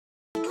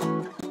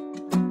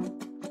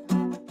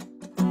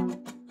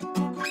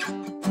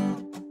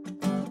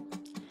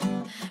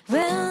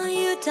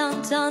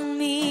dawned on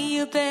me,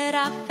 you bet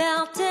I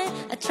felt it.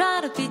 I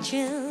tried to beat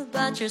you,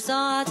 but you're so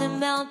hard to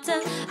melt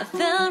it. I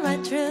fell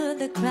right through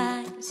the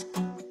cracks,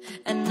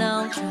 and now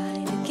I'm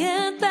trying to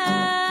get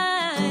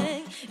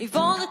back. If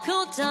all the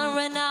cool time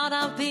ran out,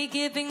 I'll be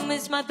giving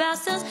this my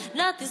best.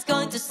 Nothing's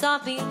going to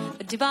stop me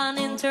but divine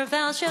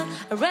intervention.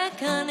 I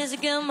reckon it's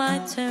again my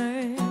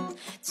turn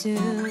to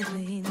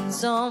win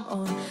some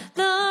or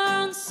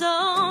learn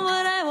some.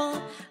 But I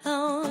won't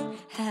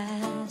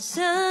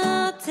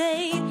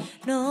hesitate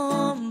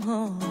no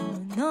more,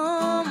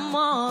 no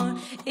more.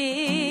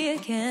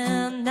 It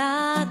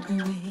cannot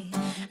wait.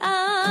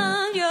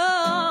 I'm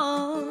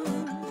yours.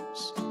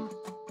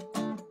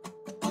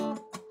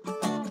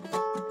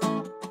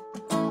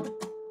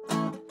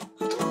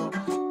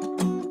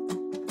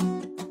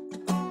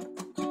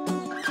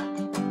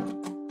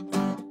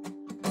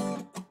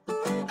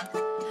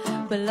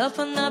 Well,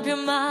 open up your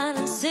mind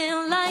and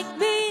sing like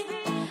me.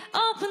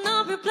 Open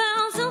up your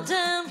plans and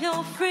damn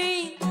you're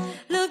free.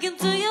 Look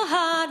into your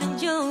heart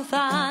and you'll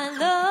find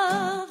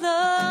love,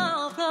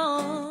 love,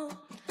 love.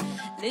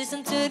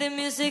 Listen to the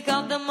music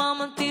of the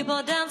moment,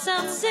 people dance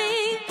and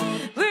sing.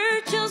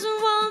 We're just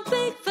one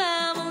big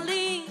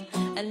family,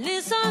 and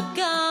it's our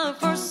God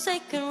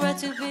forsaken right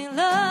to be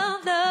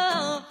loved,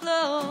 love,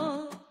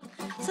 love.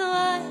 So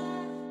I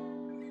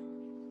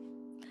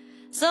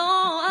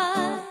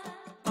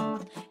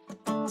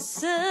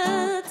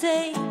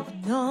say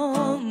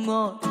no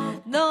more,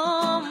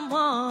 no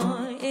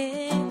more.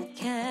 It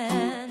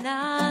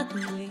cannot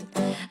wait.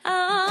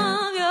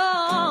 I'm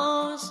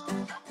yours.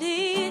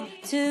 Need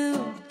to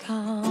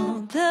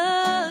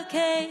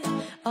complicate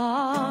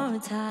our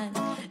time.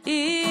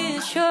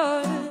 It's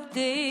sure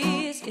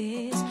this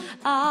is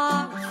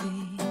our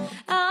fate.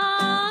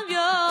 I'm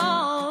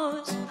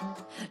yours.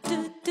 Do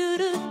do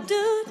do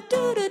do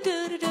do do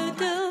do do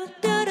do do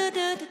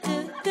do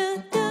do do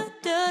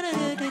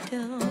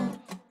do.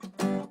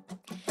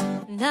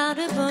 Now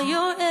to put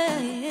your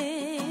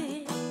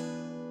head.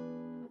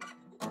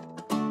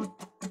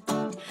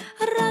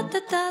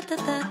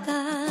 Ra-ta-ta-ta-ta-ta.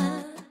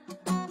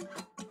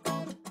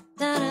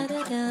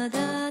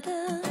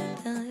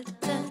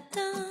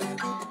 Da-da-da-da-da-da-da-da-da.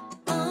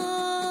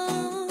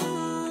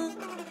 Oh.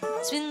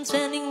 It's been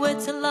spending way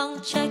too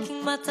long,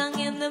 checking my tongue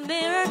in the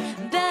mirror,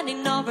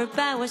 bending over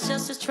backwards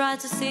just to try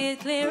to see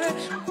it clearer.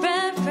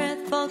 Red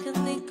folk in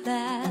the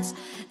class,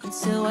 and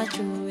so I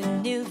drew a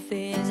new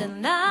face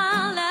and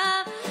I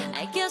laugh.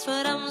 I guess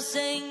what I'm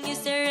saying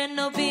is there ain't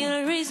no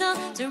better reason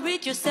to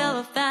rid yourself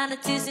of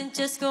vanities and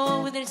just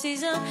go with the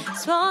season.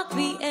 It's what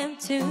we aim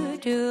to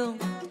do.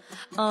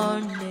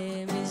 Our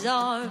name is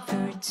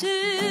Arthur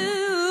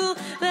too,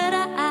 but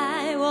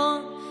I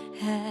won't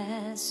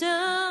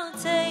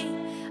hesitate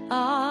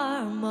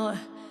more,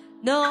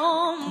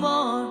 no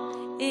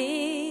more.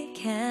 It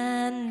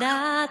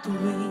cannot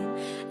wait.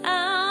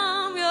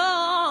 I'm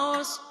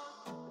yours.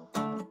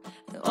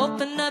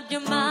 Open up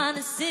your mind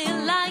and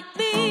sing like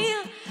me.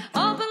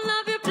 Open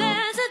up your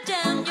plans and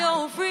damn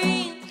you're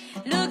free.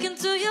 Look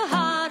into your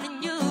heart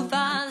and you'll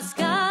find the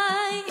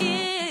sky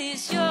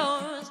is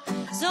yours.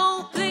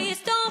 So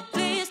please don't,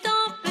 please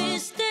don't,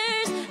 please,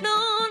 there's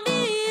no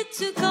need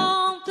to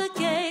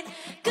complicate,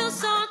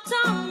 'cause our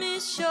time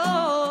is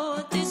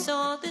short. This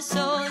all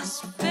is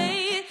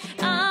fate.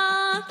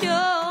 I'm yours.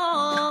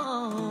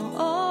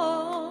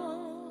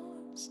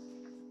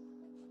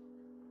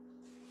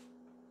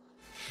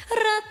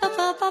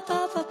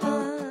 Ra-pa-pa-pa-pa-pa.